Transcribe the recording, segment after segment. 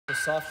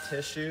soft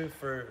tissue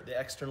for the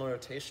external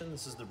rotation.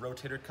 This is the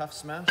rotator cuff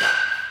smash.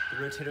 The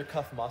rotator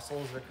cuff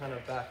muscles are kind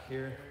of back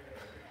here.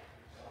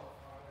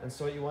 And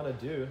so what you want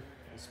to do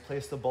is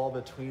place the ball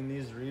between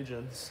these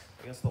regions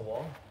against the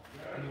wall.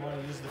 And you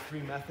want to use the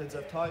 3 methods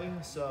I've taught you.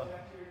 So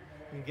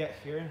you can get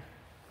here.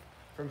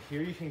 From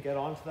here, you can get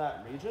onto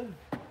that region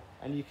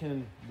and you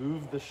can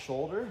move the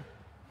shoulder,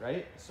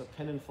 right? So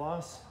pin and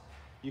floss.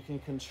 You can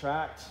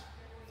contract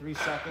 3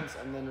 seconds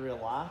and then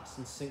relax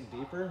and sink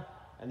deeper.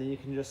 And then you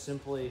can just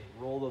simply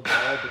roll the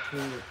ball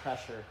between your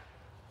pressure.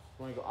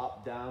 You want to go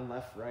up, down,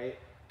 left, right.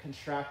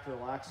 Contract,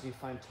 relax, and you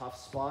find tough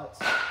spots.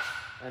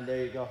 And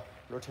there you go,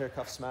 rotator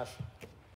cuff smash.